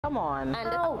Come on.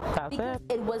 And That's because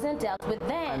it. it wasn't dealt with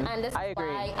then, and that's I agree.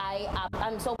 why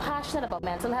I'm so passionate about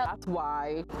mental health. That's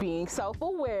why being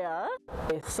self-aware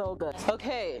is so good.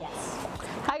 Okay. Yes.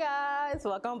 Hi guys,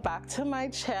 welcome back to my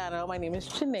channel. My name is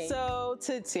Janae. So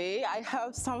today I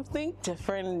have something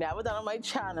different, never done on my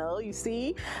channel. You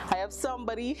see, I have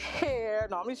somebody here.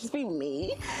 Normally it's just be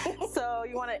me. So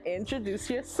you want to introduce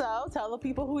yourself, tell the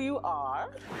people who you are.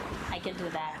 I can do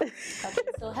that. Okay,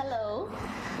 so hello,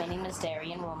 my name is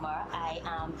Darian Romer. I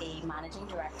am a managing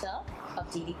director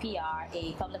of DDPR,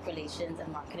 a public relations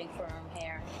and marketing firm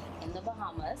here in the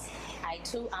Bahamas. I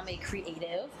too am a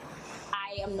creative.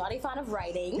 I am not a fan of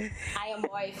writing. I am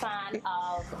more a fan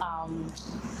of,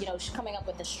 coming up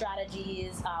with the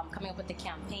strategies, coming up with the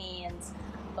campaigns.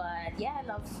 But yeah, I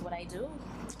love what I do.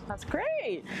 That's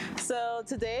great. So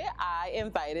today I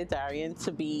invited Darian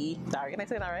to be, Darian, I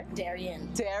say that right? Darian.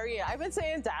 Darian. I've been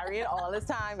saying Darian all this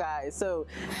time, guys. So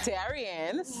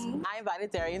Darian, I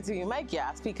invited Darian to be my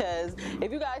guest because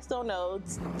if you guys don't know,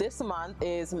 this month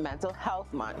is Mental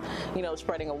Health Month. You know,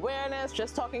 spreading awareness,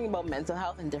 just talking about mental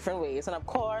health in different ways. And of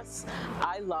course,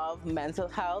 I love mental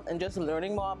health and just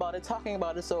learning more about it, talking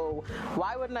about it. So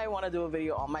why wouldn't I want to do a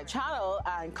video on my channel?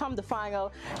 And come to find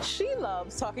out, she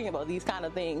loves talking about these kind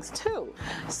of things too.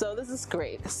 So this is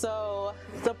great. So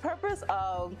the purpose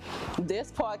of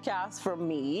this podcast for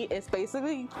me is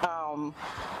basically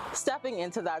stepping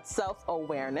into that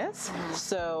self-awareness.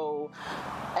 So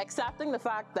accepting the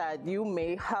fact that you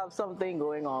may have something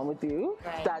going on with you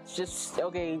that's just,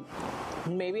 okay,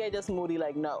 maybe I just moody,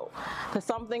 like, no, there's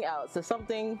something else. There's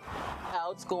something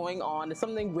else going on. There's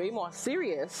something way more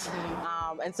serious.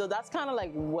 And so that's kind of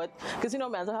like what, because you know,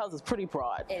 mental health is pretty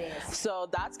broad. It is. So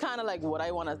that's kind of like what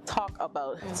I want to talk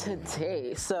about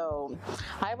today. So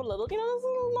I have a little, this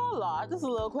is not a lot, just a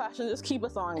little question. Just keep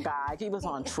us on guide, keep us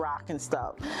on track and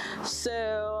stuff.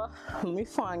 So let me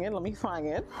find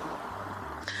it.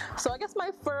 So I guess my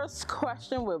first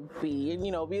question would be,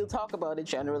 we'll talk about it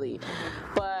generally,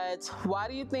 but why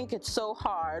do you think it's so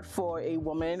hard for a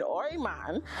woman or a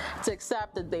man to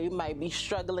accept that they might be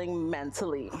struggling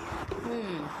mentally?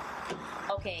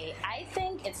 Okay, I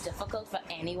think it's difficult for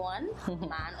anyone,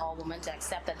 man or woman, to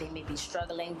accept that they may be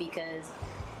struggling because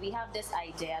we have this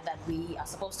idea that we are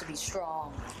supposed to be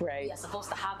strong. Right. We are supposed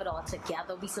to have it all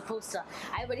together. We supposed to,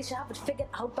 I already should have it figured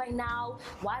out by now.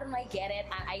 Why don't I get it?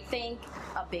 And I think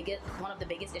one of the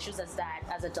biggest issues is that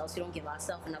as adults, we don't give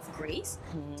ourselves enough grace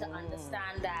to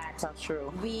understand that That's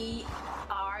true. we're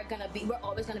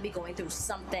always gonna be going through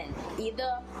something.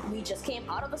 Either we just came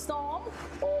out of a storm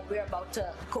or we're about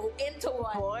to go into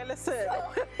one. Boy, listen,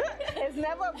 it's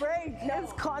never a break. No.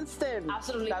 It's constant.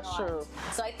 Absolutely That's not. true.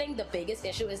 So I think the biggest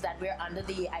issue is that we're under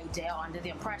the idea, under the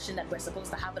impression that we're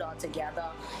supposed to have it all together.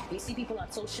 We see people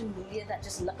on social media that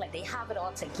just look like they have it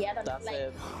all together. That's like,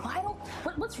 it.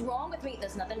 What's wrong with me?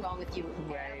 There's nothing wrong with you.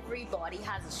 Right. Everybody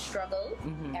has a struggle.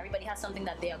 Everybody has something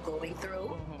that they are going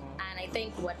through. And I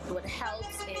think what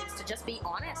helps is to just be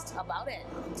honest about it,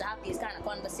 to have these kind of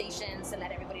conversations and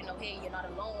let everybody know, hey, you're not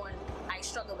alone. I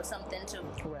struggle with something too.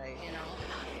 Right.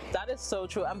 That is so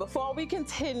true. And before we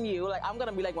continue, I'm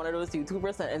gonna be like one of those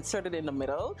YouTubers and insert it in the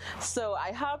middle. So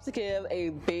I have to give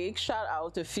a big shout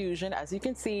out to Fusion. As you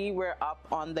can see, we're up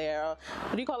on their,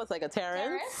 what do you call it? Like a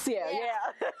terrace? Yeah.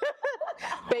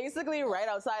 Basically right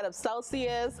outside of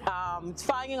Celsius.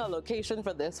 Finding a location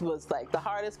for this was like the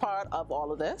hardest part of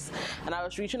all of this. And I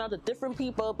was reaching out to different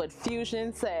people, but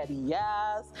Fusion said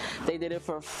yes. They did it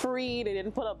for free. They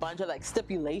didn't put a bunch of like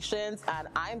stipulations. And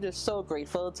I'm just so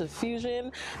grateful to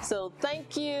Fusion. So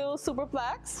thank you,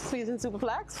 Fusion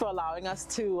Superplex, for allowing us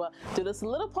to do this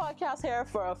little podcast here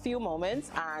for a few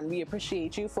moments, and we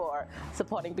appreciate you for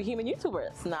supporting Bohemian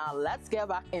YouTubers. Now let's get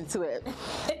back into it.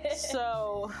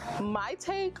 So my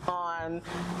take on,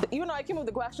 even though I came up with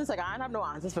the questions, like I don't have no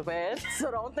answers prepared, so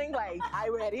don't think like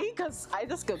I'm ready, because I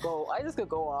just could go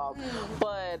off.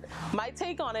 But my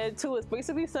take on it too is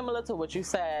basically similar to what you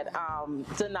said.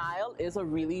 Denial is a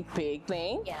really big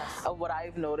thing of what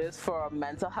I've noticed for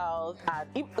mental health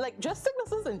and like just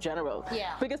sicknesses in general.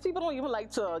 Because people don't even like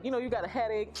to, you got a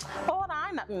headache, oh, nah,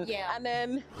 nothing. And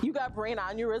then you got brain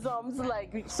aneurysms,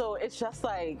 like, so it's just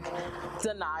like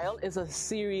denial is a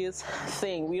serious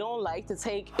thing. We don't like to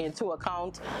take into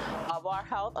account of our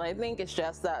health, and I think it's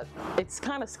just that it's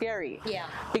kind of scary.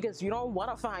 Because you don't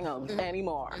want to find out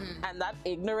anymore. And that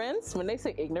ignorance, when they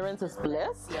say ignorance is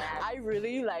bliss, I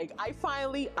really I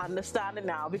finally understand it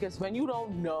now, because when you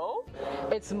don't know,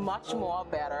 it's much more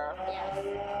better.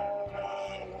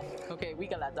 Okay, we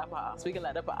can let that pass. We can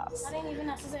let it pass. That ain't even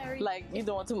necessary. Like, you're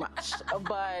doing too much.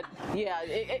 But yeah,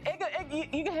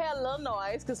 you can hear a little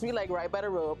noise because we like right by the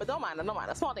road, but don't mind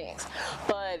it, small things.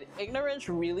 But ignorance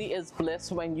really is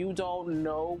bliss when you don't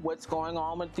know what's going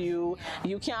on with you.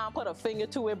 You can't put a finger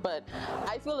to it, but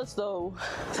I feel as though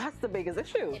that's the biggest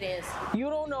issue. It is. You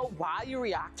don't know why you're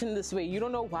reacting this way. You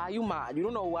don't know why you mad. You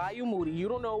don't know why you moody. You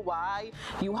don't know why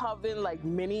you having like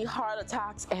mini heart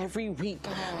attacks every week.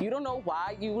 You don't know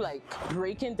why you like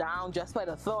breaking down just by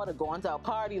the thought of going to a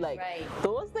party. Like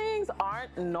those things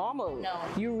aren't normal. No.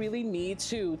 You really need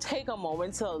to take a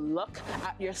moment to look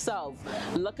at yourself,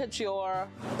 look at your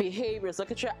behaviors,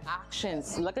 look at your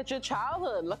actions, look at your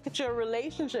childhood, look at your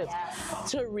relationships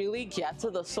to really get to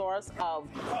the source of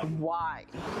why.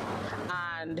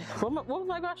 And what was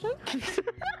my question?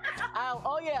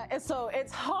 Oh yeah, and so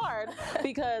it's hard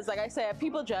because like I said,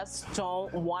 people just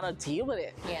don't want to deal with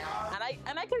it. Yeah.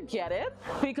 And I could get it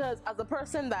because as a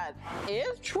person that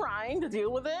is trying to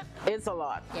deal with it, it's a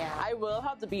lot. Yeah. I will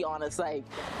have to be honest, like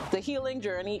the healing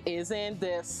journey isn't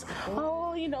this,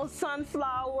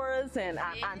 sunflowers and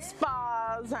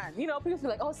spas and people feel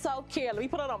like, oh, self-care, let me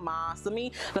put on a mask, let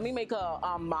me make a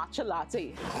matcha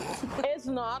latte. It's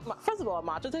not, first of all,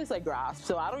 matcha tastes like grass,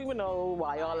 so I don't even know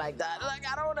why y'all like that. Like,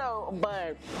 I don't know,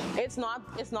 but it's not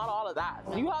all of that.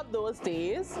 You have those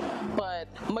days, but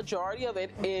majority of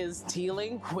it is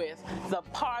dealing with the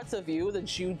parts of you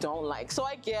that you don't like. So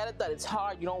I get it that it's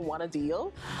hard, you don't want to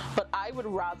deal, but I would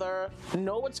rather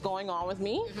know what's going on with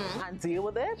me and deal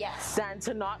with it than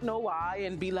to not know why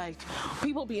and be like,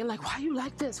 people being like, why you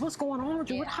like this? What's going on with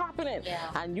you? What's happening?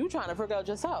 And you trying to figure out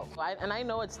yourself. And I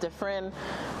know it's different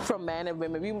from men and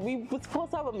women. We were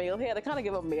supposed to have a male here to kind of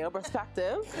give a male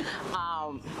perspective.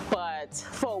 But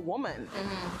for a woman,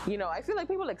 I feel like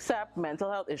people accept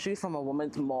mental health issues from a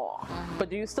woman more. But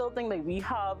do you still think that we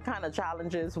have kind of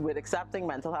challenges with accepting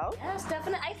mental health? Yes,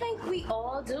 definitely. I think we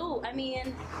all do. I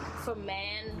mean, for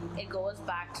men, it goes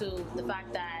back to the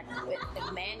fact that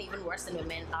men, even worse than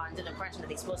women, are under the impression that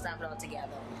they're supposed to have it all together.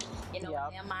 In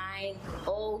their mind,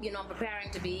 I'm preparing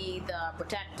to be the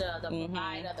protector, the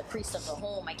provider, the priest of the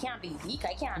home. I can't be weak.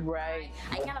 I can't cry.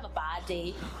 I can't have a bad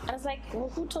day. And it's like, well,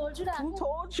 who told you that? Who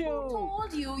told you? Who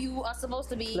told you you are supposed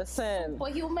to be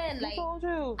superhuman? Who told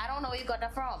you? I don't know where you got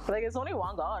that from. Like, it's only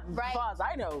one God, as far as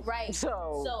I know. Right.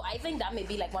 So I think that may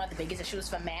be like one of the biggest issues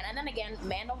for men. And then again,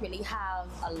 men don't really have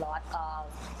a lot of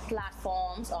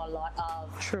platforms or a lot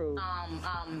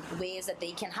of ways that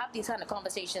they can have these kind of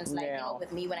conversations. Like,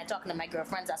 with me, when I talk to my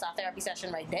girlfriends, that's our therapy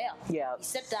session right there. Yeah. We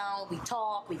sit down, we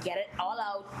talk, we get it all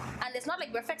out. And it's not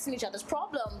like we're fixing each other's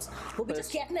problems, but we're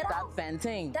just getting it out.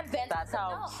 Venting. That's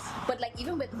enough. But like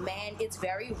even with men, it's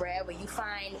very rare where you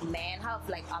find men have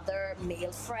like other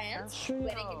male friends where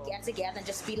they can get together and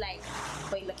just be like,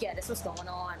 wait, look here, this was going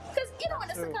on. Because in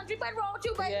this country, but wrong with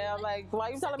you, right? Yeah, like why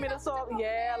you telling me this all?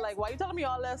 Yeah, like why you telling me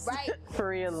all this? Right. For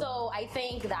real. So I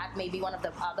think that maybe one of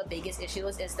the other biggest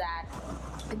issues is that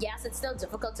yes, it's still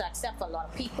difficult to accept for a lot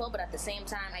of people, but at the same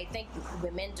time, I think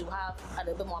women do have a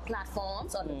little bit more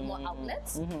platforms or a little more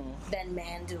outlets than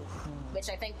men do, which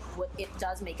I think it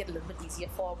does make it a little bit easier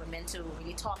for women to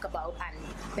really talk about and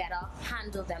better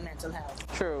handle their mental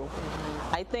health. True.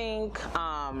 I think,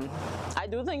 I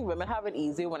do think women have it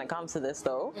easier when it comes to this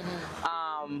though.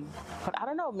 But I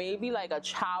don't know, maybe like a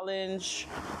challenge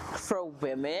for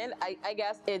women, I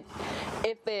guess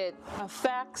if it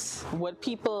affects what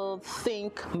people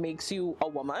think makes you a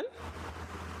woman,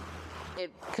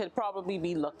 it could probably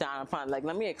be looked down upon. Like,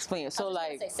 let me explain. So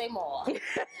like, say more.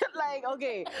 like,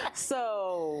 okay,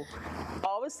 so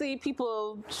obviously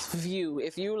people view,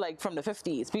 if you like from the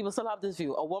 50s, people still have this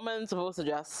view, a woman's supposed to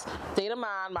just date a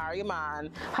man, marry a man,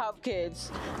 have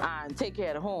kids, and take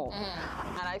care of the home.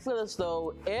 And I feel as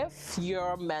though if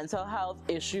your mental health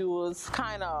issues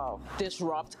kind of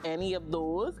disrupt any of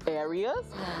those areas,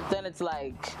 then it's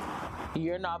like,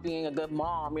 you're not being a good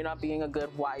mom, you're not being a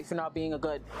good wife, you're not being a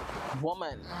good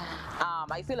woman.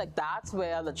 I feel like that's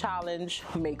where the challenge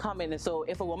may come in. And so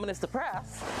if a woman is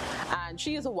depressed and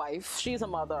she is a wife, she's a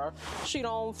mother, she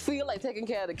don't feel like taking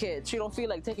care of the kids, she don't feel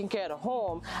like taking care of the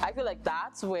home, I feel like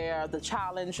that's where the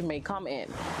challenge may come in.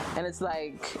 And it's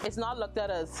like, it's not looked at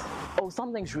as, oh,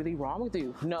 something's really wrong with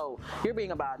you. No, you're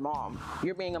being a bad mom,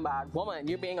 you're being a bad woman,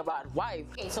 you're being a bad wife.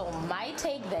 Okay, so my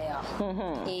take there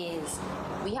is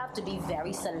we have to be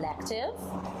very selective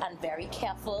and very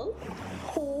careful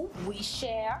who we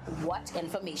share what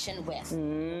information with.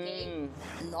 Okay?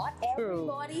 Not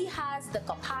everybody has the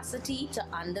capacity to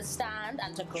understand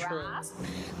and to grasp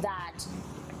that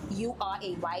you are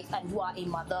a wife and you are a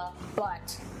mother,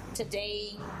 but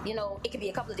today, you know, it could be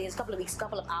a couple of days, a couple of weeks, a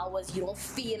couple of hours, you don't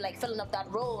feel like filling up that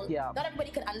role. Yeah. Not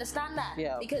everybody can understand that.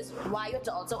 Yeah. Because why you have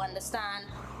to also understand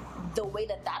the way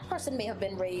that that person may have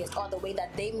been raised, or the way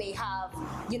that they may have,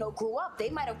 you know, grew up. They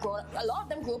might have grown, a lot of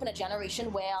them grew up in a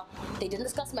generation where they didn't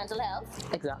discuss mental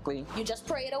health. Exactly. You just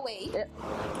pray it away.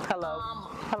 Hello.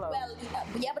 Hello. Well,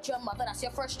 yeah, but you're a mother, that's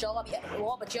your first job. Yeah,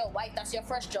 well, but you're a wife, that's your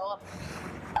first job.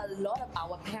 A lot of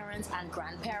our parents and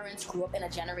grandparents grew up in a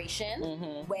generation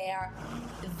where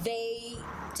they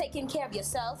taking care of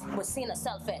yourself was seen as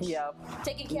selfish. Yep.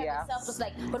 Taking care of yourself was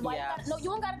like, but why you gotta, no, you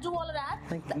don't gotta do all of that.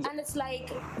 And it's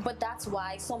like, but that's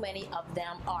why so many of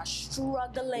them are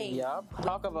struggling. Yep.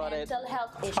 Talk about it. Mental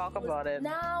health issues. Talk about it.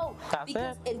 Now, That's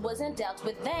because it wasn't dealt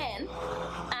with then,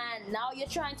 and now you're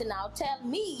trying to now tell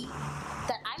me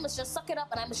that I must just suck it up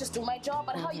and I must just do my job.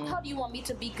 But how do you want me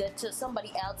to be good to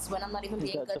somebody else when I'm not even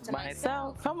being good to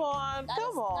myself? Come on,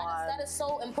 that is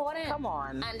so important. Come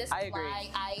on. And this I is agree.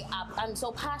 why I'm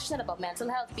so passionate about mental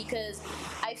health, because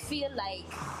I feel like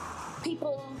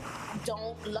people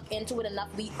don't look into it enough.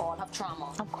 We all have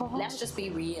trauma. Of course. Let's just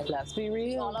be real. Let's be real.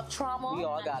 We all have trauma. We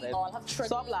all got we it. all have triggers.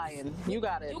 Stop lying. You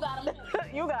got it. You got them.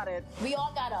 You got it. We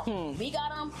all got them. We got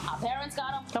them. Our parents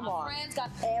got them. Come our on. friends got.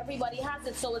 Everybody has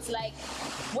it. So it's like,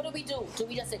 what do we do? Do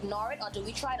we just ignore it, or do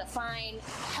we try to find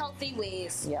healthy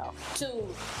ways to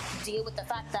deal with the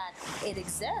fact that it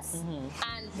exists?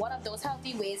 And one of those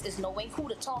healthy ways is knowing who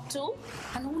to talk to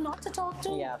and who not to talk to.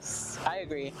 Yes, I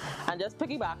agree. And just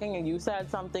piggybacking, and you said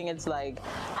something, it's like,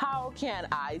 how can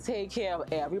I take care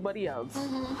of everybody else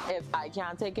if I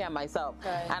can't take care of myself?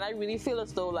 Right. And I really feel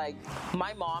as though, like,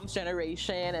 my mom's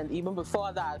generation and even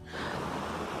before that,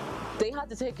 they had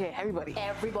to take care of everybody.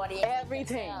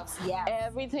 Everything. Yes.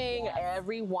 Everything,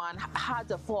 everyone had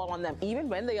to fall on them, even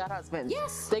when they had husbands.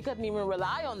 Yes. They couldn't even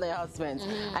rely on their husbands.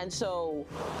 And so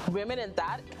women in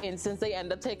that instance, they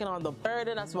end up taking on the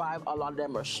burden. That's why a lot of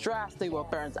them were stressed, they were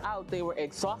burnt out, they were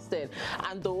exhausted.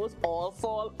 And those all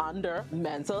fall under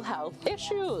mental health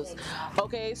issues.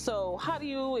 Okay, so how do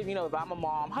you, if I'm a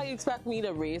mom, how do you expect me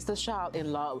to raise this child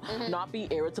in love, not be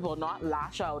irritable, not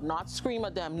lash out, not scream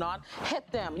at them, not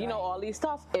hit them, all these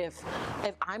stuff if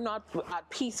I'm not at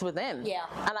peace within? Yeah.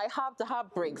 And I have to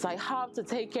have breaks. I have to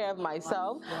take care of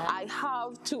myself. I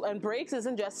have to, and breaks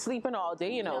isn't just sleeping all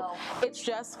day, No. It's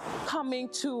just coming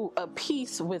to a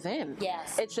peace within.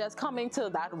 Yes. It's just coming to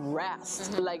that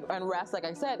rest. And rest, like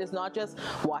I said, is not just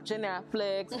watching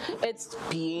Netflix. It's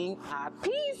being at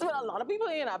peace. But a lot of people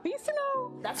ain't at peace,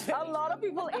 That's very a lot of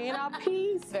people ain't at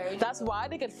peace. Very That's true. why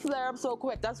they get flare up so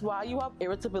quick. That's why you have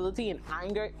irritability and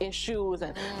anger issues,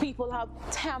 and people have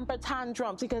temper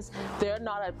tantrums because they're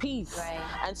not at peace. Right.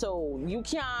 And so you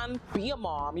can't be a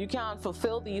mom, you can't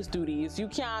fulfill these duties, you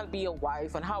can't be a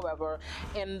wife, and however,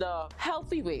 in the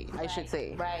healthy way, I should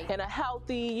say. Right. In a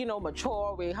healthy,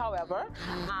 mature way, however,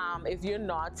 if you're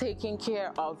not taking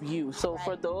care of you. So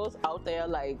for those out there,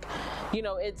 like,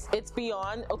 it's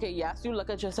beyond, okay, yes, you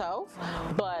look at yourself,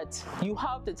 but you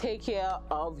have to take care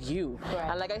of you.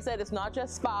 Right. And like I said, it's not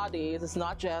just spa days, it's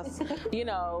not just,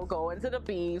 going to the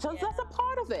beach. That's a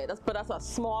part of it, but that's a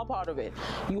small part of it.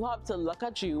 You have to look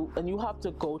at you, and you have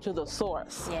to go to the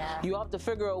source. Yeah. You have to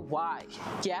figure out why.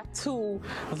 Get to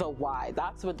the why.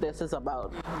 That's what this is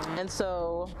about. And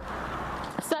so,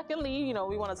 secondly,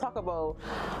 we want to talk about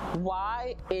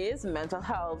why is mental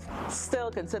health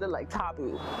still considered like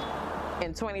taboo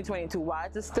in 2022? Why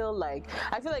is it still like,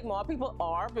 I feel like more people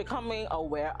are becoming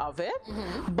aware of it,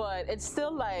 but it's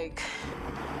still like,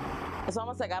 it's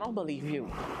almost like I don't believe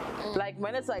you. Like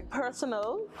when it's like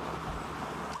personal,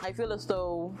 I feel as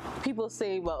though people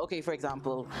say, well, okay, for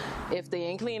example, if they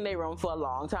ain't clean their room for a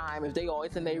long time, if they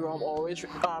always in their room, always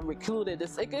recluded,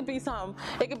 it could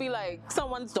be like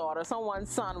someone's daughter,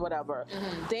 someone's son, whatever.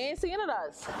 They ain't seeing it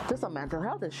as, this is a mental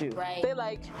health issue. Right. They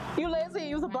like, you lazy,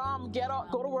 use a bomb, get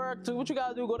up, go to work, do what you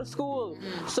gotta do, go to school.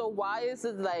 So why is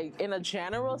it like, in a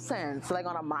general sense, like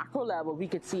on a macro level, we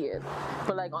could see it,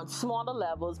 but like on smaller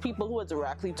levels, people who are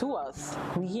directly to us,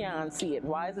 we can't see it.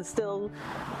 Why is it still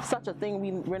such a thing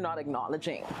we're not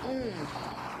acknowledging?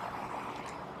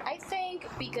 I think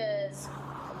because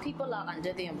people are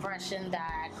under the impression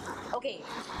that, okay,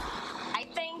 I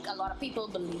think a lot of people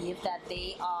believe that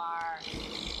they are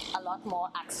a lot more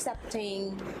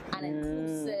accepting and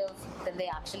inclusive than they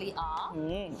actually are.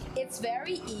 It's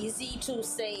very easy to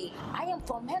say, I am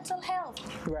for mental health,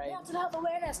 mental health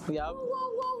awareness. Yep. Whoa,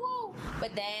 whoa, whoa, whoa.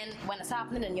 But then when it's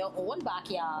happening in your own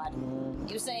backyard,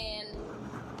 you're saying,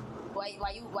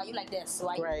 why you like this?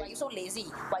 Why Right. you so lazy?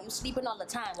 Why you sleeping all the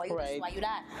time? Why you this? Right. Why you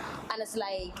that? And it's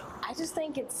like, I just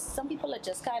think it's, some people are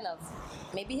just kind of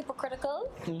maybe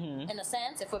hypocritical in a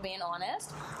sense, if we're being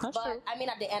honest. That's but true. I mean,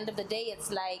 at the end of the day,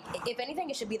 it's like, if anything,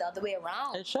 it should be the other way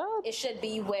around. It should. It should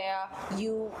be where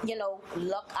you know,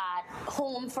 look at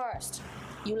home first.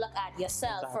 You look at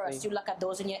yourself Exactly. first. You look at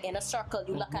those in your inner circle.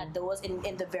 You look at those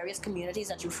in the various communities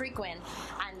that you frequent,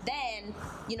 and then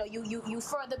you know you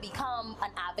further become an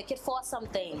advocate for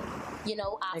something. You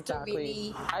know, after Exactly.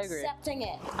 really I agree. accepting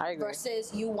it, I agree.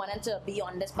 versus you wanting to be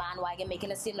on this bandwagon,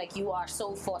 making it seem like you are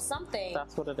so for something.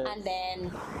 That's what it is. And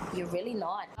then you're really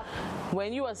not.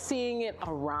 When you are seeing it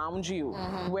around you,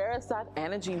 where is that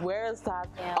energy? Where is that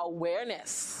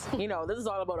awareness? You know, this is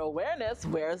all about awareness.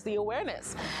 Where is the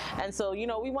awareness? And so, you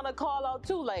know, we want to call out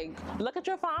too, like, look at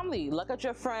your family, look at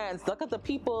your friends, look at the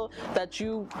people that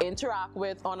you interact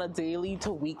with on a daily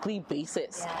to weekly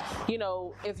basis. Yeah. You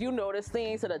know, if you notice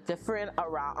things that are different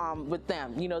around with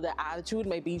them, you know, their attitude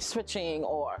may be switching,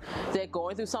 or they're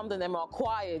going through something, they're more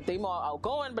quiet, they're more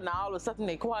outgoing, but now all of a sudden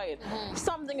they're quiet.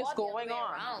 Something is Or the other going way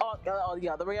on. around. Or the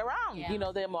other way around. Yeah. You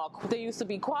know, they used to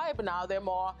be quiet, but now they're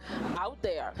more out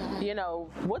there. You know,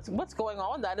 what's going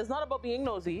on with that? It's not about being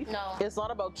nosy. No. It's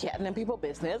not about getting in people's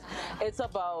business. It's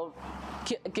about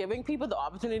giving people the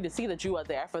opportunity to see that you are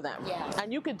there for them. Yes.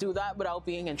 And you can do that without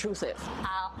being intrusive.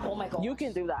 Oh my God. You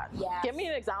can do that. Yes. Give me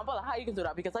an example of how you can do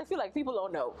that, because I feel like people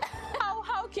don't know.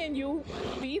 How can you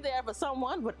be there for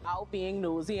someone without being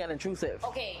nosy and intrusive?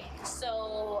 Okay,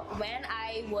 so when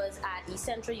I was at East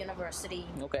Central University,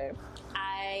 Okay.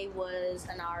 I was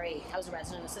an RA. I was a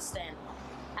resident assistant.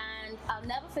 And I'll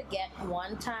never forget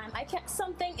one time,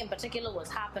 something in particular was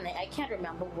happening. I can't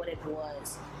remember what it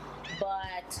was.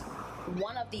 But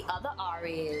one of the other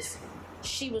RAs,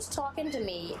 she was talking to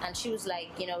me and she was like,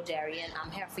 you know, Darian,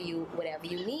 I'm here for you, whatever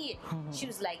you need. She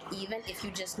was like, even if you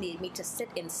just need me to sit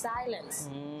in silence,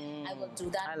 I will do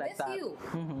that I like with that. you.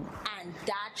 And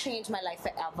that changed my life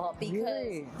forever, because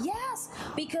Really? yes,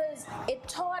 because it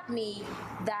taught me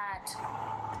that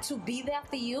to be there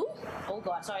for you. Oh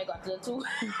God, sorry, I got a little too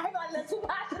passionate.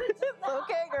 It's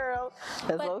okay, girl. It's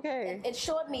But okay. it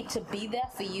showed me to be there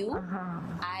for you.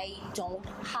 I don't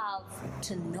have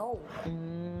to know.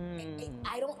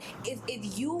 I don't.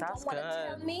 If you That's don't want to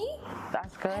good. tell me,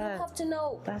 That's I don't good. have to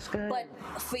know. That's good. But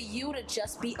for you to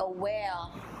just be aware,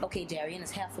 okay, Darian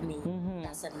is here for me.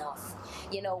 That's enough.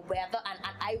 You know, whether and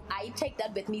I take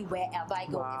that with me wherever I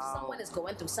go. Wow. If someone is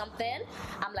going through something,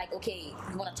 I'm like, okay,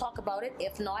 you want to talk about it?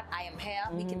 If not, I am here.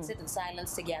 We can sit in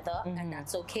silence together, and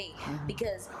that's okay.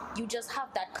 Because you just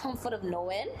have that comfort of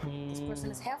knowing this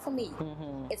person is here for me.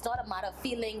 It's not a matter of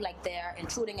feeling like they're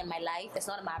intruding in my life. It's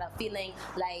not a matter of feeling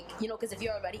like, you know, because if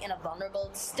you're already in a vulnerable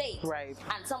state, Right.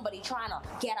 and somebody trying to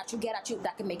get at you,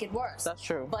 that can make it worse. That's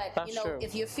true. But That's you know, true.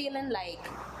 if you're feeling like,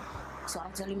 so I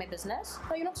don't tell you my business,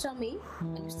 no, you don't tell me,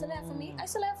 and you're still there for me, I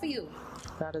still there for you.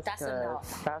 That's good. good.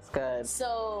 Enough. That's good.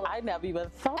 So I never even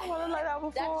thought about it like that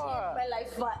that before. changed my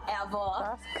life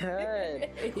forever. That's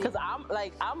good. Because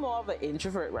I'm more of an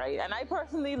introvert, right? And I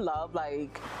personally love,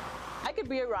 like, I could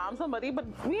be around somebody, but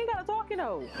we ain't gotta talk, you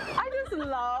know. I just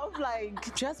love, like,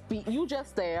 you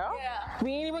just there. Yeah.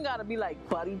 We ain't even gotta be like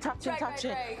buddy touching.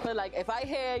 Right. But like, if I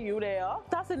hear you there,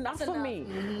 that's enough for me.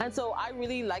 And so I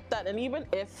really like that. And even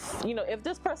if, you know, if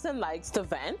this person likes to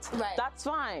vent, Right. that's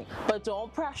fine. But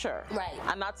don't pressure. Right.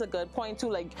 And that's a good point too.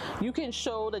 Like, you can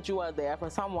show that you are there for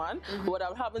someone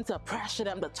without having to pressure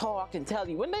them to talk and tell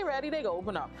you. When they're ready, they go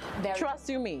open up. Very Trust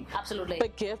you me. Absolutely.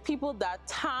 But give people that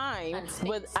time And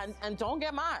space. and don't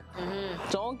get mad.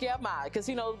 Don't get mad, because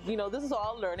you know this is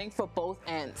all learning for both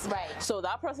ends. Right. So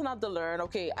that person had to learn,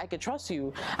 okay, I can trust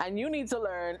you, and you need to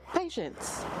learn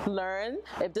patience. Learn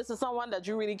if this is someone that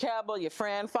you really care about, your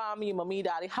friend, family, your mommy,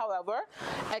 daddy, however,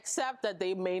 accept that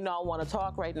they may not want to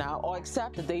talk right now, or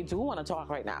accept that they do want to talk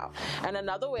right now. And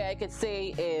another way I could say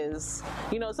is,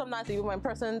 you know, sometimes even when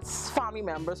person's family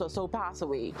members or so pass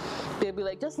away, they'll be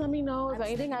like, just let me know if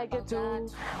anything I could do.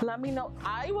 Let me know.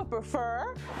 I would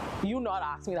prefer you not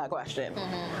ask me that question,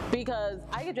 because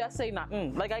I could just say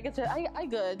nothing. Like, I could say, I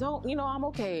good, don't, you know, I'm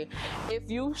okay. If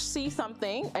you see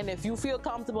something and if you feel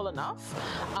comfortable enough,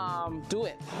 do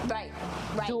it. Right.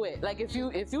 Do it. Like, if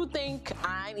you think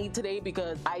I need today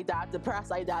because I died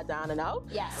depressed, I died down and out.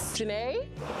 Yes. Janae,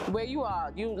 where you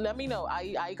are, you let me know.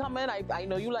 I come in, I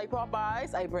know you like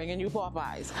Popeyes, I bring in you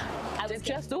Popeyes.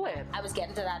 Just do it. I was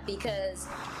getting to that because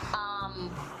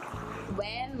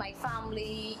when my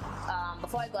family,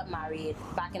 before I got married,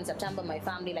 back in September, my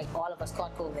family, like all of us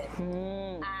caught COVID.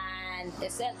 And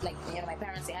it said, like, you know, my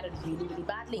parents, they had it really, really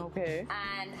badly. Okay.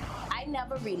 And I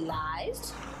never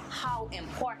realized how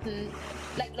important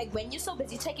like when you're so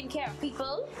busy taking care of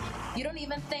people, you don't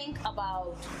even think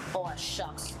about, oh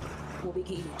shucks, we'll be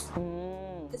good.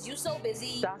 Because you're so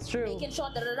busy. That's true. Making sure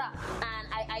And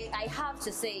I have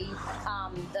to say,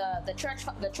 the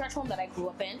church home that I grew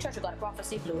up in, Church of God of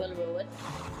Prophecy, Blue Hill Road,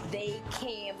 they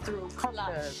came through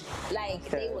clutch. Like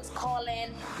they was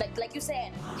calling, like you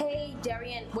said, hey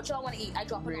Darian, what y'all want to eat? I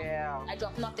dropping off. I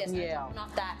dropping off this. I dropping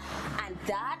off that. And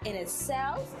that in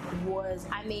itself was,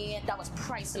 I mean, that was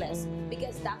priceless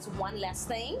because that's one less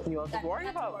thing you have to worry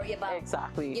about.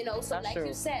 Exactly. You know, so that's like true.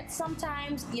 you said,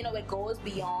 sometimes it goes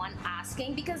beyond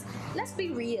asking, because let's be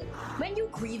real, when you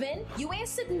grieving, you ain't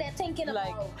sitting there thinking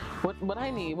like about what I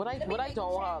need, what I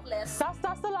don't have.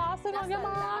 That's the last thing on your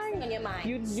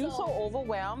mind. You so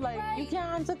overwhelmed, like you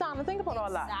can't sit down and think about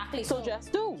all that. Exactly. So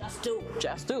just do.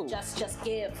 Just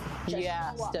give.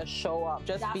 Just show up.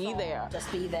 Just be there.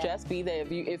 Just be there. Just be there.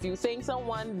 If you think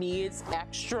someone needs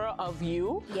extra of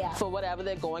you for whatever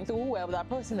they're going through, whoever that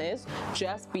person is,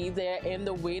 just be there in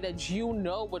the way that you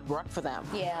know would work for them.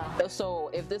 Yeah. So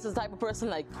if this is the type of person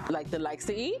that likes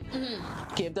to eat,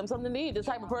 give them something to eat. This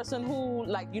type of person who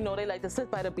they like to sit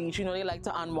by the beach, they like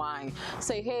to unwind.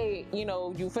 Say, hey,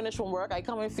 you finish from work, I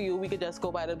come in for you, we could just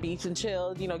go by the beach and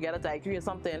chill, get a daiquiri or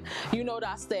something.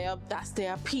 That's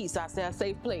their peace, that's their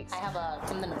safe place. I have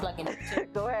something to plug in too.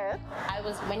 Go ahead.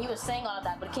 When you were saying all of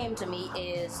that, what came to me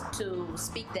is to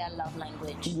speak their love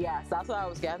language. Yes, that's what I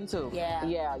was getting to.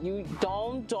 Yeah. You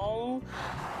don't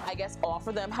I guess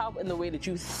offer them help in the way that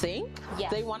you think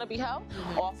they want to be helped.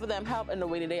 Offer them help in the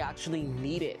way that they actually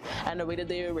need it and the way that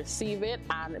they receive it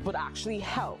and would actually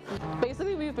help.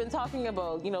 Basically, we've been talking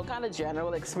about kind of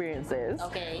general experiences.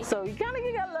 Okay. So you kind of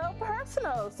get a little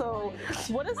personal. So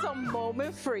what is a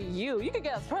moment for you? You could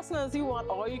get as personal as you want,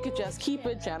 or you could just keep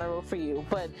it general for you.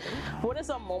 But what is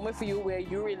a moment for you where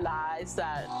you realize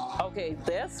that, okay,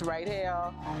 this right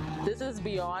here, this is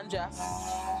beyond just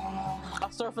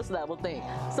a surface level thing.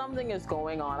 Something is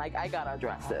going on. I gotta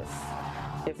address this.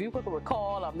 If you could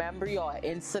recall a memory or an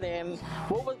incident,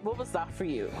 what was that for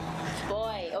you?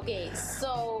 Boy, okay,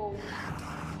 so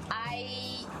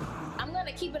I'm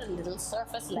gonna keep it a little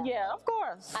surface level. Yeah, of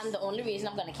course. And the only reason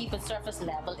I'm gonna keep it surface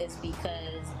level is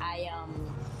because I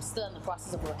am still in the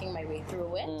process of working my way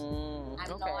through it.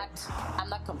 I'm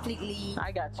not completely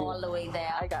all the way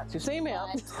there. I got you. Same here.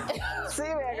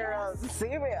 Same here, girls.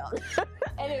 Same here.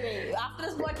 Anyway, after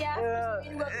this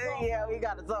podcast, we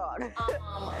gotta talk.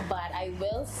 But I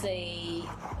will say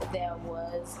there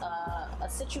was a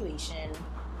situation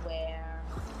where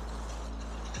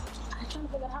I'm trying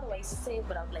to figure out how do I say it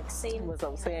without saying it.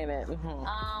 Without saying it.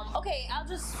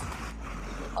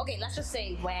 Okay, let's just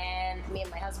say when me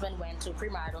and my husband went to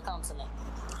premarital counseling.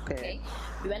 Okay.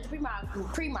 We went to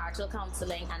premarital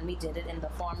counseling, and we did it in the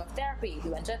form of therapy.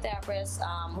 We went to a therapist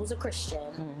who's a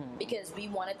Christian because we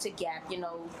wanted to get,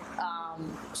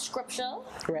 scripture.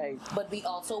 Right. But we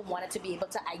also wanted to be able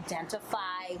to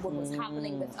identify what was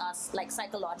happening with us,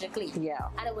 psychologically. Yeah.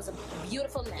 And it was a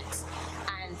beautiful mix.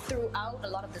 And throughout a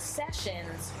lot of the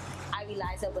sessions, I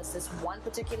realized there was this one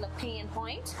particular pain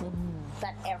point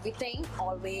that everything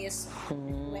always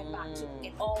went back to.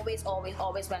 It always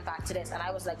went back to this. And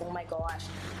I was like, oh my gosh,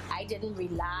 I didn't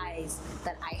realize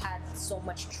that I had so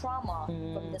much trauma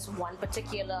from this one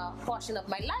particular portion of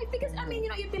my life. Because,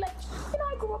 you'd be like,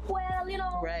 I grew up well,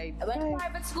 Right. I went to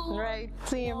private school. Right.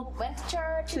 Same. Went to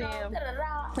church,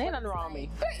 Ain't nothing wrong with me.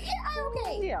 Yeah,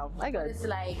 okay. Yeah, I got it. It's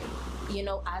like,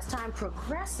 as time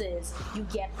progresses, you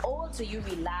get old, so you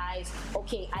realize,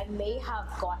 okay, I may have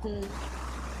gotten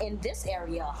in this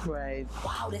area. Right.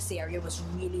 Wow, this area was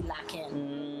really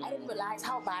lacking. I didn't realize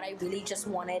how bad I really just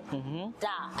wanted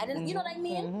that. I didn't, you know what I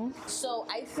mean? So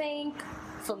I think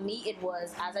for me it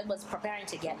was, as I was preparing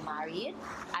to get married,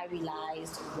 I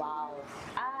realized, wow,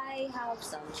 I have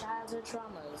some childhood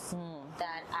traumas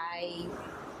that I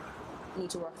need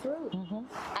to work through.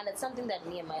 And it's something that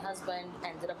me and my husband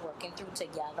ended up working through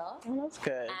together. Oh, that's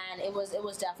good. And it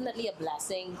was definitely a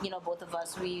blessing. Both of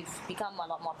us, we've become a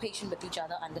lot more patient with each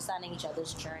other, understanding each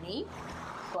other's journey.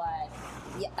 But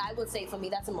yeah, I would say for me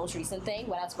that's the most recent thing.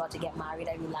 When I was about to get married,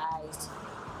 I realized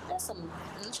there's some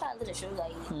childhood issues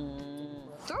I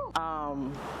through.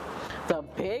 The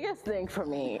biggest thing for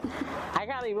me, I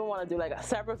kind of even want to do a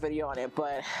separate video on it,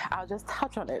 but I'll just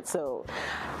touch on it. So,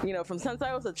 from since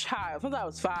I was a child, since I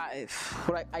was 5,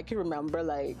 I can remember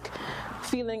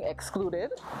feeling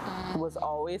excluded was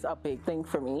always a big thing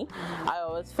for me. I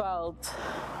always felt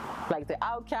like the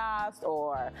outcast,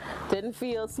 or didn't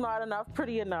feel smart enough,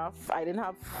 pretty enough. I didn't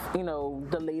have, you know,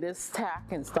 the latest tech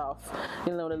and stuff,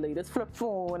 you know, the latest flip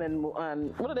phone and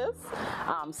what it is,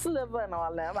 sliver and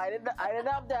all them. I didn't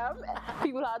have them.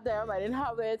 People had them. I didn't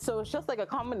have it. So it's just like a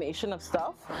combination of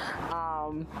stuff,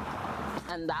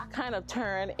 and that kind of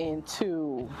turned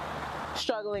into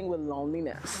struggling with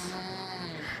loneliness.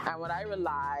 And what I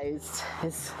realized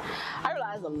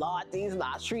a lot these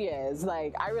last 3 years.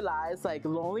 Like, I realized like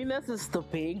loneliness is the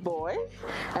big boy,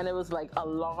 and it was like a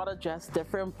lot of just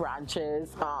different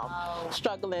branches.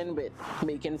 Struggling with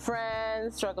making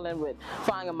friends, struggling with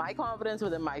finding my confidence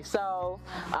within myself.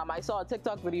 I saw a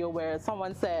TikTok video where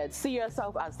someone said, "See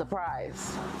yourself as the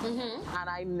prize," and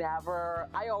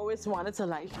I always wanted to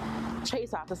like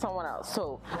chase after someone else.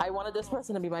 So I wanted this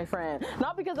person to be my friend,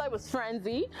 not because I was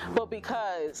frenzy, but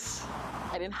because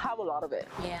I didn't have a lot of it.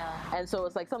 Yeah. And so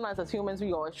it's like sometimes as humans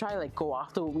we always try to like go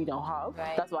after what we don't have.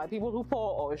 Right. That's why people who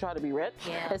poor always try to be rich.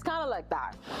 Yeah. It's kind of like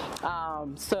that.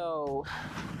 So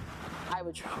I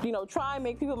would, you know, try and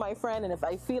make people my friend, and if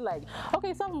I feel like,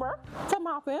 okay, something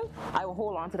happened, I will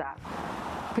hold on to that,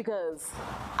 because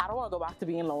I don't want to go back to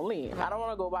being lonely. I don't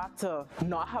want to go back to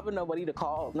not having nobody to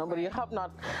call, not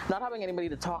having anybody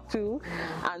to talk to,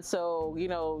 and so you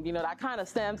know that kind of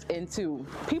stems into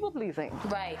people pleasing.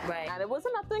 Right. And it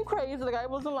wasn't nothing crazy. Like, I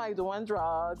wasn't like doing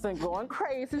drugs and going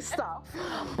crazy stuff,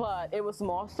 but it was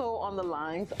more so on the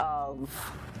lines of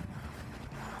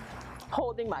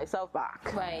holding myself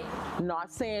back. Right.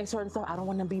 Not saying certain stuff. I don't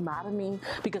want to be mad at me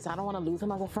because I don't want to lose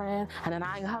him as a friend, and then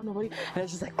I ain't have nobody. And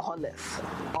it's just like all this.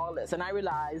 And I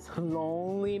realized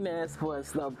loneliness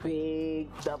was the big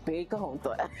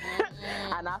kahunta.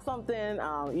 And that's something,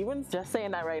 even just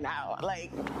saying that right now,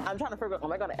 like, I'm trying to figure out,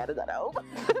 am I going to edit that out?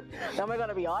 Am I going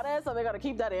to be honest? Am I going to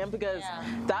keep that in? Because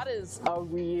that is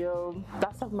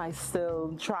that's something I'm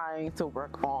still trying to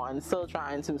work on,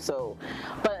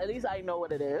 but at least I know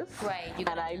what it is. Right.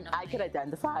 And I could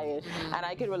identify it, and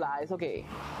I could realize, okay,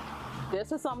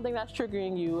 this is something that's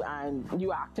triggering you and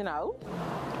you acting out.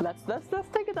 Let's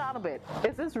take it down a bit.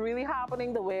 Is this really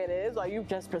happening the way it is? Or are you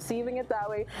just perceiving it that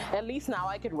way? At least now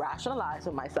I could rationalize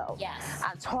with myself. Yes.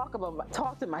 And talk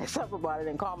to myself about it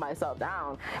and calm myself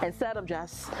down, instead of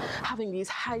just having these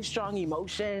high strung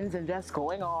emotions and just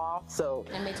going off. So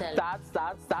let me tell you.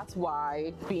 that's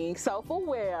why being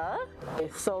self-aware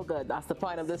is so good. That's the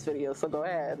point of this video. So go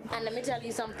ahead. And let me tell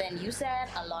you something. You said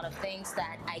a lot of things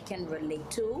that I can relate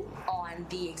to on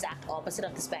the exact opposite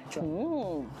of the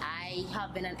spectrum. I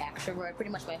have been an extrovert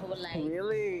pretty much my whole life.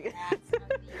 Really? Yes,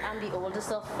 I'm the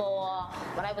oldest of 4.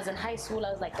 When I was in high school,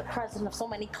 I was like the president of so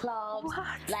many clubs. What?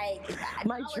 Like,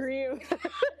 my dream.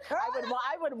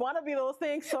 I would want to be those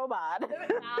things so bad.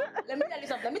 Let me tell you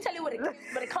something. Let me tell you what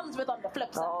it comes with on the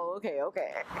flip side. Oh,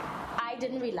 okay. I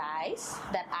didn't realize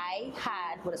that I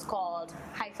had what is called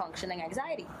high functioning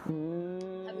anxiety. Have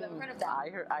you ever heard of that?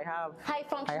 I have. High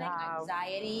functioning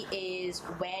anxiety is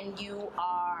when you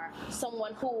are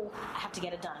someone who, I have to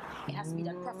get it done. It has to be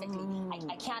done perfectly.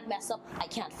 I can't mess up. I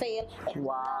can't fail.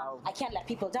 Wow. I can't let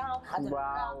people down.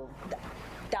 Wow.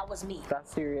 That was me.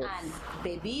 That's serious. And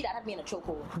baby, that had me in a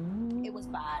chokehold. It was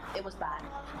bad. And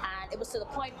it was to the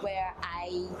point where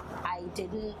I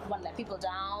didn't want to let people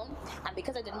down. And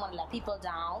because I didn't want to let people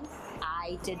down,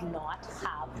 I did not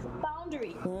have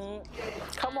boundaries.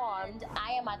 Come on. And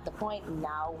I am at the point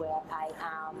now where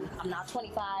I'm now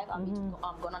 25. I'm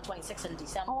going on 26 in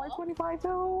December. Oh, I'm 25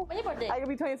 too. When's your birthday? I could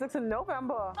be 26 in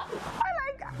November. I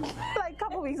like a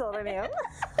couple weeks older than you.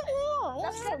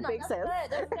 That's good, big sis.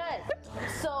 That's good.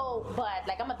 So, but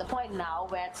like I'm at the point now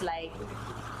where it's like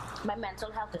my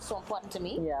mental health is so important to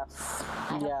me. Yes.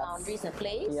 I have boundaries in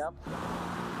place. Yep.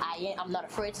 I'm not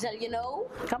afraid to tell you no.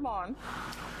 Come on.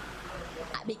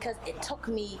 Because it took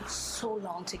me so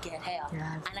long to get here.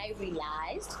 Yes. And I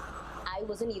realized I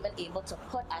wasn't even able to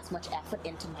put as much effort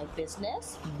into my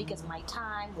business because my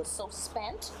time was so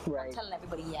spent on telling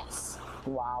everybody yes.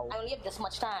 Wow. I only have this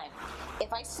much time.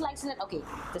 If I slice it, okay,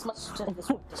 this much to this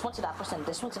one, this one to that person,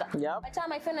 this one to that. Yep. By the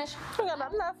time I finish, I got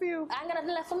nothing left for you. I ain't got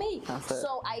nothing left for me. That's it.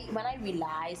 So when I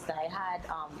realized that I had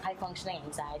high functioning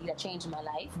anxiety that changed my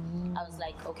life, I was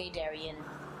like, okay, Darian,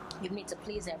 you need to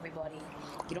please everybody.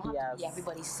 You don't have to be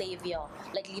everybody's savior.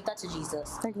 Like, leave that to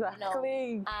Jesus.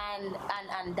 Exactly. You know?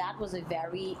 And that was a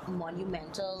very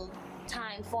monumental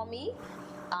time for me.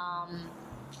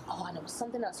 And there was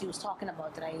something else he was talking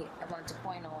about that I wanted to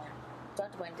point on.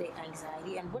 talked about the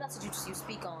anxiety, and what else did you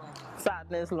speak on?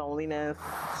 Sadness, loneliness,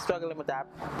 struggling with that,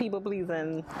 people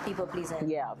pleasing. People pleasing.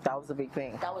 Yeah, that was a big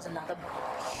thing. That was another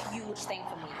huge thing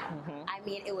for me. I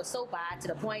mean, it was so bad to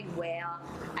the point where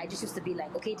I just used to be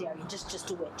like, okay, Darian, just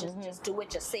do it. Just do it.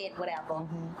 Just say it, whatever.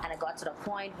 And I got to the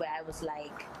point where I was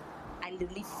like, I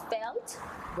literally felt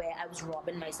where I was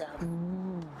robbing myself.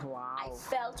 Wow. I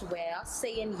felt where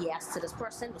saying yes to this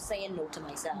person was saying no to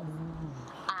myself.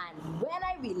 And when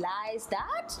I realized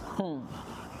that,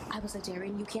 I was like,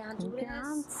 Darian, you can't do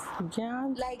this. You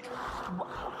can't. Like,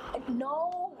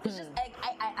 no. It's just,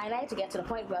 I had to get to the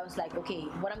point where I was like, okay,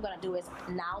 what I'm going to do is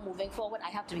now moving forward, I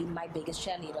have to be my biggest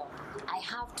cheerleader. I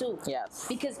have to. Yes.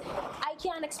 Because I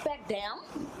can't expect them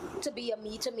to be a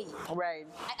me to me. Right.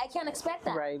 I can't expect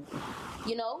that. Right.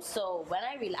 You know, so when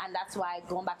I realized, and that's why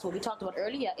going back to what we talked about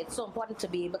earlier, it's so important to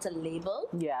be able to label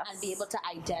Yes. and be able to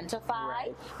identify.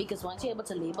 Right. Because once you're able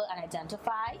to label and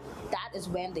identify, that is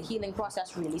when the healing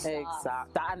process really starts.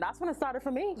 Exactly. And that's when it started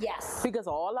for me. Yes. Because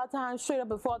all that time, straight up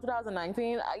before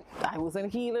 2019, I was in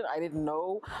healing. I didn't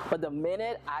know. But the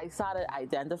minute I started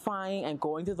identifying and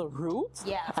going to the root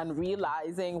Yes. and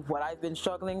realizing what I've been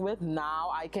struggling with,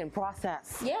 now I can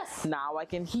process. Yes. Now I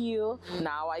can heal.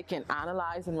 Now I can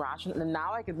analyze and ration. And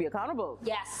now I can be accountable.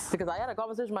 Yes. Because I had a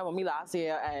conversation with my mommy last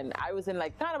year, and I was in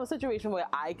like kind of a situation where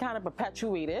I kind of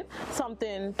perpetuated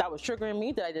something that was triggering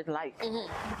me that I didn't like.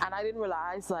 And I didn't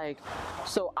realize, like,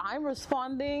 so I'm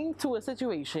responding to a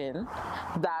situation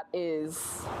that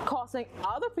is causing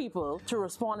other people to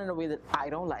respond in a way that I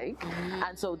don't like.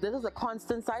 And so this is a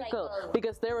constant cycle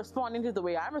because they're responding to the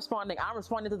way I'm responding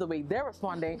to the way they're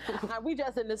responding, and we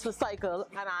just in this cycle,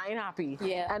 and I ain't happy.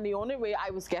 Yeah. And the only way I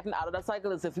was getting out of that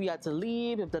cycle is if we had to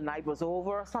leave, if the night was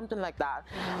over, something like that.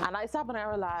 And I stopped and I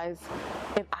realized,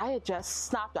 if I had just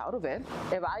snapped out of it,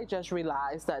 if I just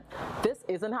realized that this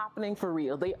isn't happening for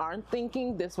real, they aren't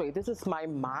thinking this way, this is my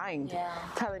mind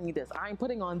telling me this. I'm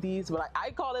putting on these, but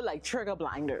I call it like trigger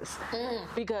blinders,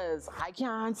 because I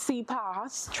can't see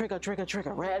past trigger,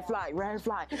 red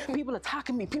flag, people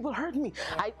attacking me, people hurting me.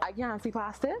 I can't see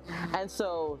past it. And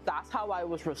so that's how I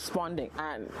was responding.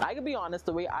 And I can be honest,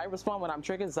 the way I respond when I'm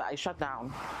triggered is that I shut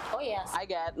down. Oh, yes. I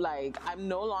get like, I'm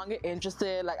no longer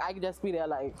interested. Like, I can just be there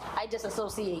like, I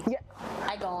disassociate. yeah.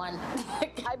 I go on.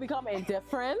 I become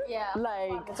indifferent. Yeah.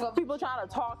 Like, people trying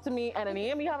to talk to me, and then they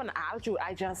hear me have an attitude.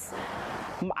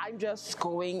 I'm just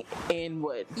going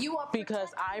inward. You are because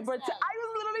I was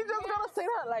literally just gonna say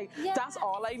that. Like, that's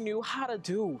all I knew how to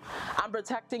do. I'm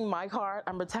protecting my heart.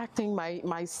 I'm protecting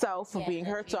myself from being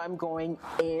hurt. So I'm going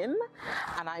in,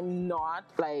 and I'm not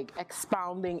like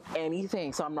expounding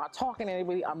anything. So I'm not talking to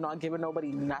anybody. I'm not giving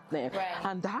nobody nothing. Right.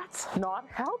 And that's not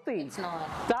healthy. It's not.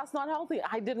 That's not healthy.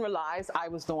 I didn't realize I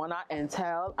was doing that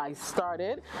until I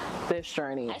started this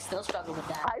journey. I still struggle with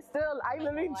that. I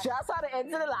literally just had to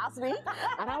enter the last week,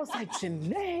 and I was like,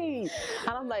 Janae, and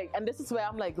I'm like, and this is where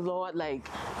I'm like, Lord, like,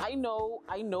 I know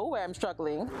where I'm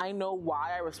struggling. I know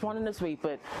why I respond in this way,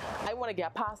 but I want to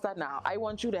get past that now. I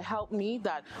want you to help me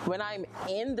that when I'm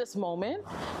in this moment,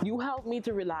 you help me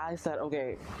to realize that,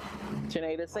 okay,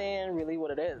 Janae, this ain't really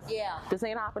what it is. Yeah. This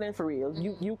ain't happening for real.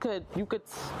 You could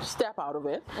step out of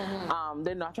it.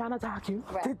 They're not trying to attack you.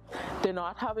 Right. They're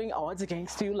not having odds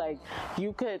against you. Like,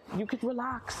 you could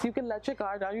relax. You can let your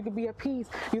guard down. You could be at peace.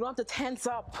 You don't have to tense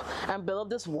up and build up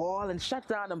this wall and shut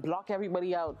down and block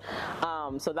everybody out.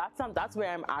 So that's where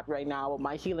I'm at right now with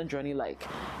my healing journey. Like,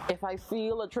 if I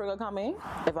feel a trigger coming,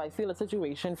 if I feel a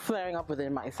situation flaring up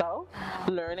within myself,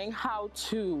 learning how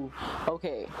to,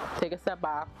 okay, take a step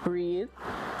back, breathe,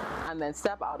 and then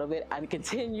step out of it and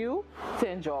continue to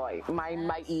enjoy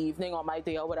my evening or my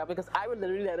day or whatever, because I would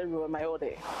literally let it ruin my whole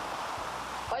day.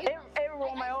 It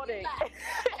ruined my whole day.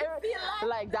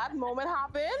 Like, that moment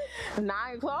happened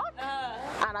 9 o'clock,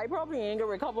 and I probably ain't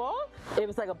gonna recover. It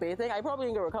was like a big thing. I probably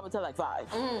ain't gonna recover till like 5.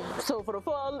 So for the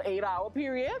full 8-hour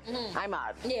period, I'm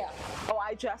out. Yeah. Or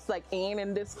I just like ain't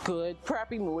in this good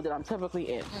preppy mood that I'm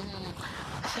typically in.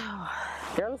 So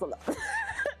there was a lot.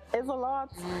 It's a lot.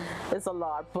 It's a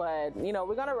lot. But, you know,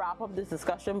 we're going to wrap up this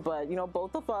discussion. But, you know,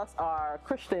 both of us are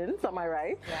Christians, am I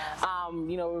right? Yes.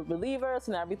 You know, we're believers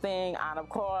and everything. And, of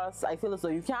course, I feel as though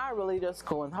you can't really just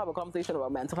go and have a conversation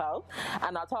about mental health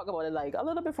and not talk about it, like, a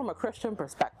little bit from a Christian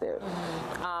perspective.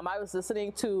 I was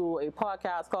listening to a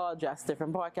podcast called Just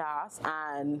Different Podcast,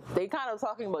 and they kind of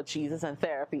talking about Jesus and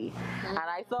therapy. And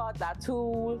I thought that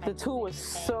the two was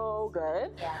so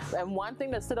good. Yes. And one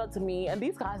thing that stood out to me, and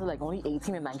these guys are like only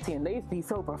 18 and 19 empty and they be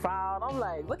so profound. I'm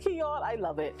like, look at y'all, I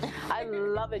love it. I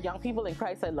love it. Young people in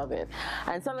Christ, I love it.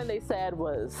 And something they said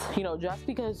was, just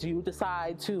because you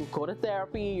decide to go to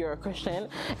therapy, you're a Christian,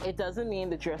 it doesn't mean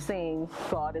that you're saying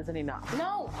God isn't enough.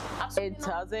 No, absolutely it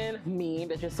doesn't mean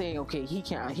that you're saying, okay, he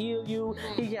can't heal you,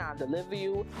 he can't deliver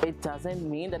you. It doesn't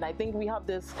mean that. I think we have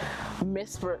this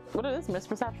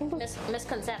misconception,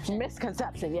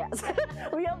 yes.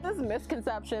 We have this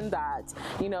misconception that,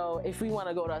 if we want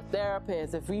to go to a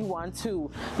therapist, if we want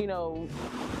to,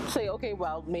 say, okay,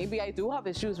 well, maybe I do have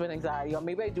issues with anxiety, or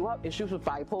maybe I do have issues with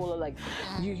bipolar, like,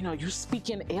 you're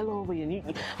speaking ill over you,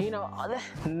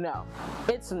 no,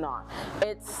 it's not.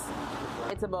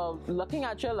 It's about looking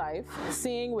at your life,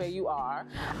 seeing where you are,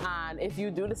 and if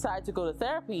you do decide to go to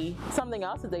therapy, something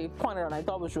else that they pointed out I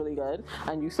thought was really good,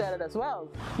 and you said it as well,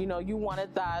 you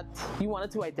wanted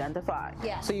to identify.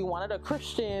 Yes. So you wanted a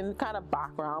Christian kind of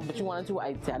background, but you wanted to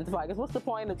identify, because what's the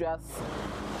point of just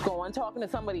going talking to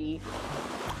somebody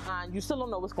and you still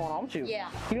don't know what's going on with you? Yeah.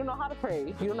 You don't know how to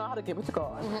pray, you don't know how to give it to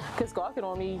God, because God can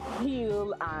only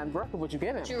heal and work with what you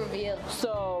give him. To reveal.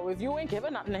 So if you ain't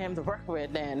giving nothing to him to work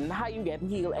with, then how you getting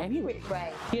healed anyway?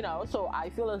 Right. So I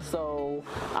feel as though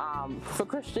for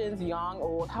Christians, young,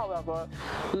 old, however,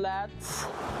 let's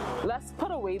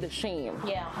put away the shame.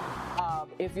 Yeah.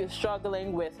 If you're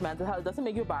struggling with mental health, it doesn't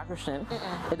make you a bad Christian.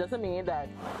 It doesn't mean that,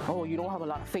 you don't have a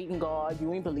lot of faith in God,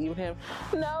 you ain't believe in him.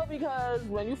 No, because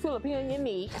when you feel a pain in your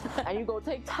knee and you go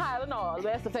take Tylenol,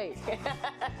 where's the faith?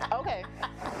 Okay,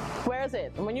 where is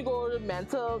it? When you go to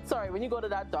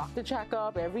that doctor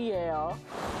checkup every year,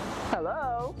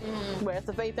 hello, where's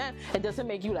the faith then? It doesn't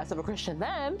make you less of a Christian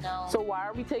then. No. So why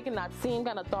are we taking that same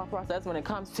kind of thought process when it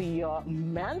comes to your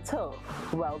mental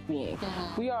well-being?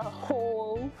 We are a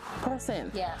whole person.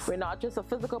 Yes. We're not just a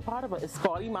physical part of it. It's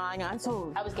body, mind, and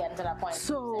soul. I was getting to that point.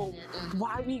 So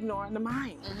why are we ignoring the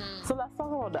mind? So let's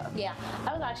talk about that. Yeah,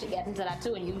 I was actually getting to that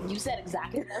too, and you said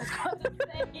exactly what I was going to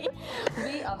say.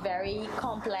 We are very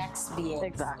complex beings.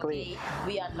 Exactly. Okay?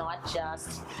 We are not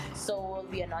just soul,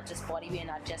 we are not just body, we are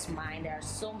not just mind. There are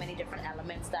so many different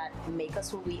elements that make us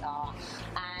who we are.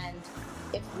 And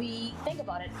if we think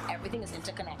about it, everything is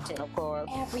interconnected. Of course.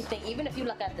 Everything, even if you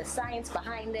look at the science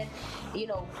behind it,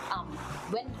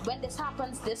 when this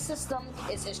happens, this system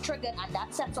is triggered, and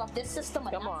that sets off this system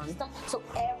and that system. So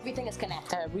everything is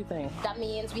connected. Everything. That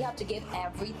means we have to give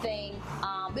everything,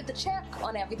 with the check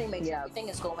on everything, make sure everything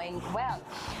is going well.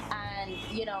 And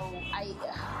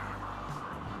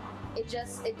it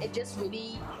just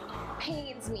really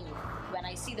pains me when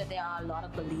I see that there are a lot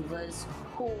of believers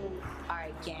who are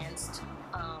against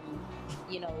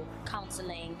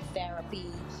counseling,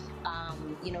 therapy,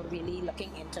 really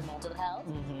looking into mental health,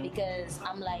 because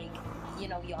I'm like,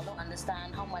 y'all don't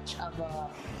understand how much of a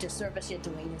disservice you're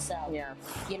doing yourself. Yeah.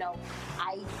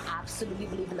 I absolutely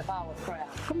believe in the power of prayer.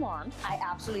 Come on. I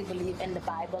absolutely believe in the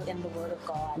Bible, in the Word of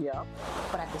God. Yeah.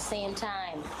 But at the same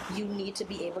time, you need to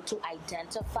be able to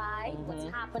identify what's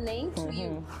happening to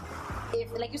you.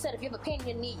 If, like you said, if you have a pain in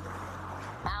your knee,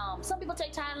 some people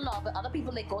take Tylenol, but other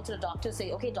people, they go to the doctor and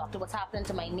say, okay, doctor, what's happening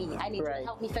to my knee? I need you to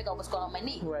help me figure out what's going on with my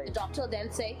knee. Right. The doctor will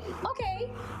then say,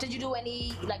 okay, did you do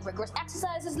any rigorous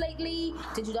exercises lately?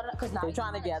 Did you do that? Because now they're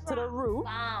trying to get to the root.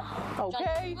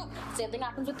 Okay. Same thing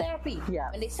happens with therapy.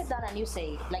 Yeah. When they sit down and you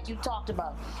say, like you talked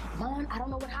about, man, I don't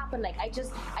know what happened. Like I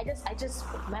just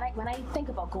when I think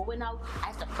about going out, I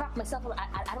have to prep myself.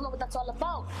 I don't know what that's all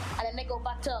about. And then they go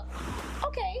back to,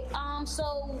 okay, so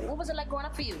what was it like growing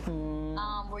up for you?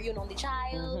 Were you an only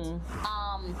child?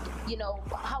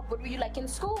 What were you like in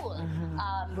school?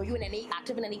 Were you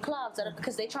active in any clubs?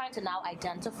 Because they're trying to now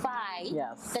identify.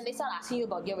 Yes. Then they start asking you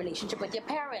about your relationship with your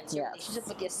parents, your relationship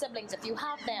with your siblings, if you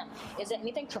have them. Is there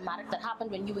anything traumatic that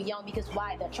happened when you were young? Because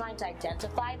why? They're trying to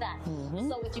identify that.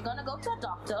 So if you're gonna go to a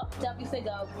doctor to help you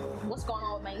figure out what's going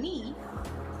on with my knee,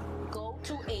 go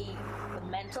to a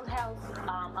mental health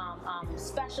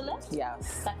specialist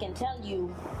that can tell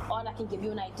you, or that can give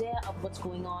you an idea of what's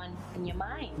going on in your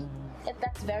mind.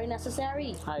 That's very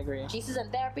necessary. I agree. Jesus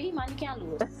and therapy, man, you can't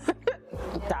lose.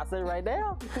 That's it right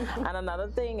there. And another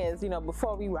thing is,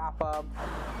 before we wrap up,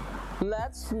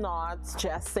 let's not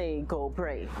just say go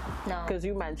pray. No. Because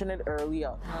you mentioned it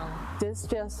earlier. No.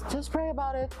 Just pray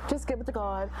about it. Just give it to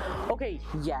God. Okay,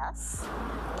 yes,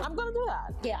 I'm gonna do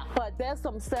that. Yeah. But there's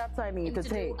some steps I need to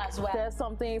take. As well. There's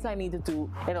some things I need to do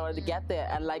in order to get there.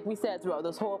 And like we said throughout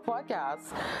this whole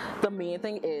podcast, the main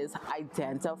thing is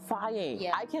identifying.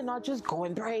 Yeah. I cannot just go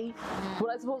and pray.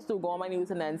 What am I supposed to do? Go on my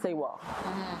knees and then say, well,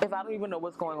 if I don't even know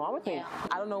what's going on with me,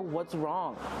 I don't know what's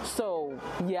wrong. So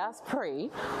yes, pray,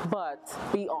 but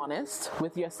but be honest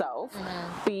with yourself,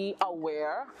 be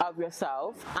aware of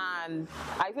yourself. And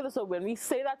I feel as though when we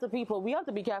say that to people, we have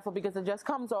to be careful because it just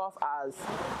comes off as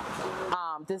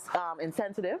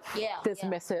insensitive,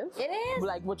 dismissive. It is.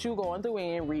 Like what you going through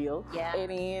ain't real. It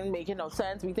ain't making no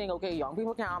sense. We think, okay, young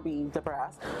people can't be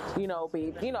depressed.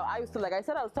 I used to, like I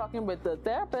said, I was talking with the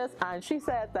therapist, and she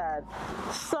said that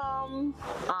some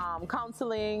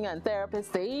counseling and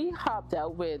therapists, they have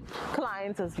dealt with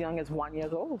clients as young as 1 year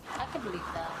old. I can believe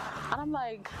that. And I'm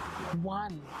like,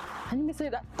 1. And you may say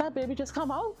that baby just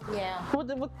come out. Yeah.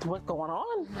 What's going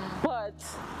on? But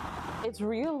it's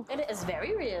real. It is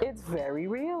very real. It's very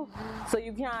real. So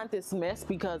you can't dismiss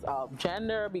because of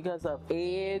gender, because of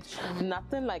age,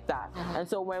 nothing like that. And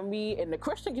so when we, in the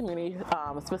Christian community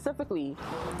specifically,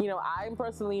 I'm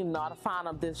personally not a fan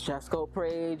of this just go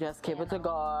pray, just give it to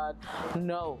God.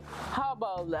 No. How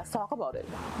about let's talk about it?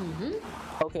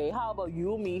 Okay, how about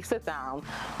you and me sit down,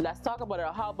 let's talk about it.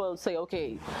 Or how about say,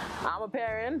 okay, I'm a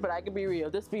parent, but I can be real,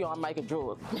 this beyond my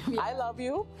control. I love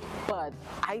you, but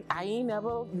I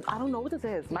don't know what this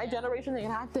is. My generation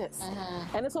ain't had this.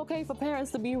 And it's okay for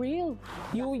parents to be real.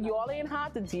 Y'all ain't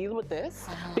had to deal with this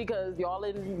because y'all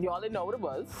didn't know what it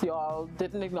was. Y'all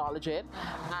didn't acknowledge it.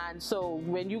 And so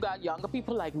when you got younger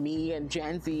people like me and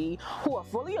Gen Z who are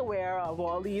fully aware of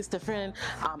all these different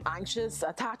anxious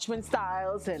attachment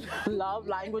styles and love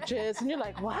languages, and you're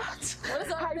like, what? What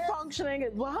is high functioning?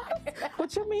 What?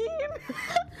 What you mean?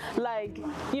 Like,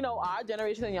 our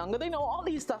generation and younger, they know all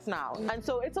these stuff now. And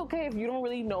so it's okay if you don't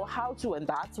really know how to, and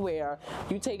that's where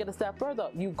you take it a step further.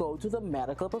 You go to the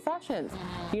medical professions.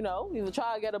 You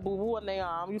try to get a boo-boo on their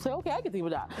arm, you say, okay, I can deal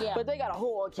with that. But they got a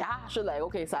whole cash. You're like,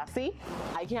 okay, Sassy,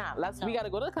 I can't. We got to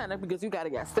go to the clinic because you got to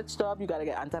get stitched up, you got to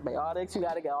get antibiotics, you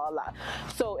got to get all that.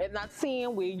 So in that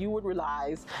same way, you would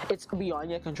realize it's beyond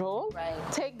your control.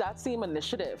 Take that same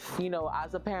initiative,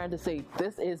 as a parent, to say,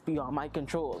 this is beyond my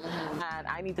control. And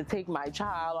I need to take my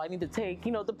child, or I need to take,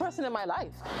 the person in my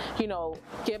life,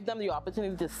 give them the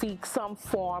opportunity to seek some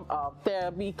form of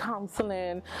therapy,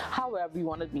 counseling, however you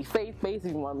want it to be, faith-based,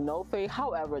 if you want no faith,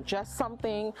 however, just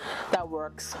something that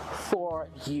works for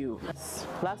you.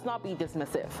 Let's not be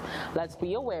dismissive. Let's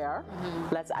be aware.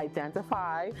 Let's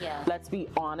identify. Let's be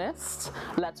honest.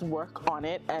 Let's work on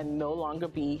it and no longer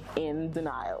be in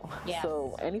denial.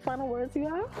 So any final words you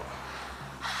have?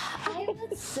 I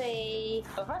would say,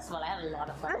 well, first of all, I had a lot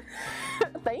of fun.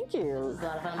 Thank you. This was a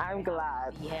lot of fun. I'm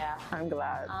glad. Yeah. I'm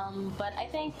glad. But I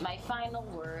think my final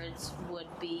words would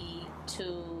be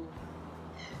to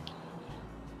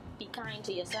be kind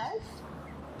to yourself,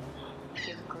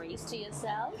 give grace to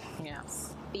yourself.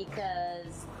 Yes.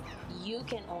 Because you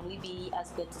can only be as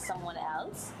good to someone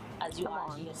else as you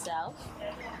are to yourself.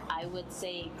 I would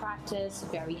say practice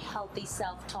very healthy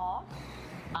self-talk.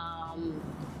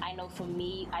 I know for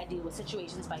me, I deal with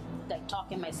situations by like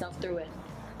talking myself through it.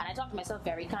 And I talk to myself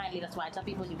very kindly. That's why I tell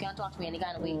people you can't talk to me any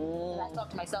kind of way. I talk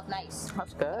to myself nice.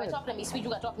 That's good. If I talk to me sweet, you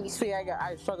gotta talk to me sweet. See,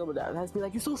 I struggle with that. I have to be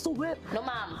like, you're so stupid. No,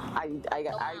 ma'am.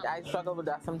 I struggle with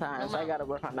that sometimes. I gotta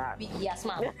work on that. Yes,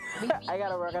 ma'am. I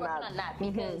gotta work on that.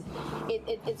 Because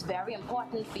it's very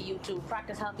important for you to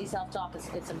practice healthy self-talk.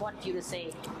 It's important for you to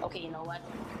say, okay, you know what?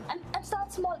 And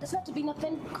start small. It doesn't have to be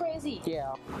nothing crazy.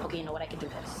 Yeah. Okay, you know what? I can do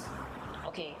this.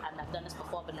 Okay, I've done this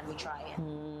before, but let me try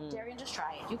it. Darian, just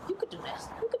try it. You could do this.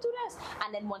 You could do this.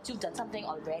 And then once you've done something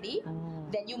already,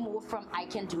 then you move from I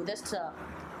can do this to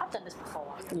I've done this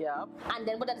before. Yeah. And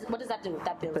then what does that do?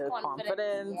 That builds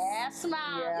confidence. Yes,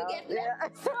 ma'am. Yeah. You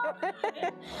get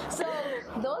it? So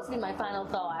those would be my final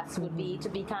thoughts, would be to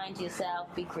be kind to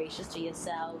yourself, be gracious to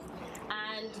yourself.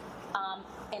 And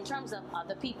in terms of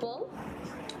other people,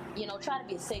 try to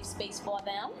be a safe space for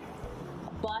them.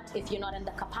 But if you're not in the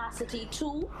capacity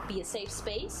to be a safe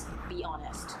space, be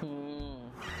honest.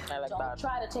 I like that. Don't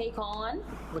try to take on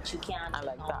what you can't. I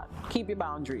like that. Keep your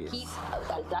boundaries.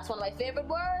 That's one of my favorite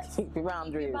words. Keep your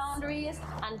boundaries. Keep your boundaries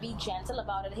and be gentle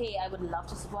about it. Hey, I would love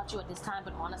to support you at this time,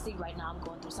 but honestly, right now I'm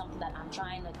going through something that I'm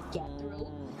trying to get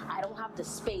through. I don't have the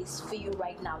space for you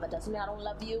right now. That doesn't mean I don't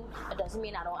love you. It doesn't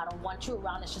mean I don't want you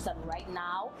around. It's just that right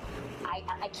now,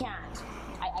 I can't.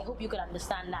 I hope you could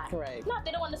understand that. Right. No, if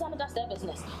they don't understand it, that's their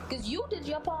business. Because you did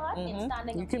your part in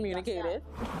standing up. You communicated.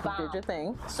 You did your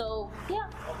thing. So, yeah,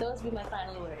 those would be my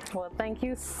final words. Well, thank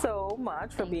you so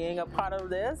much for being a part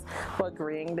of this, for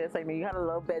agreeing this. I know you had a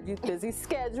little busy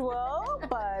schedule,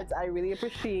 but I really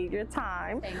appreciate your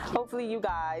time. Thank you. Hopefully you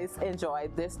guys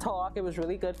enjoyed this talk. It was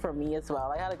really good for me as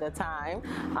well. I had a good time.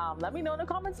 Let me know in the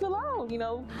comments below.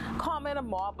 Comment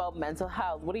more about mental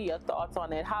health. What are your thoughts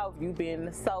on it? How have you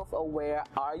been self-aware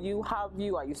Are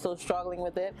you still struggling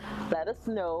with it? Let us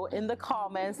know in the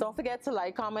comments. Don't forget to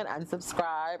like, comment, and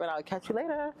subscribe, and I'll catch you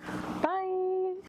later. Bye.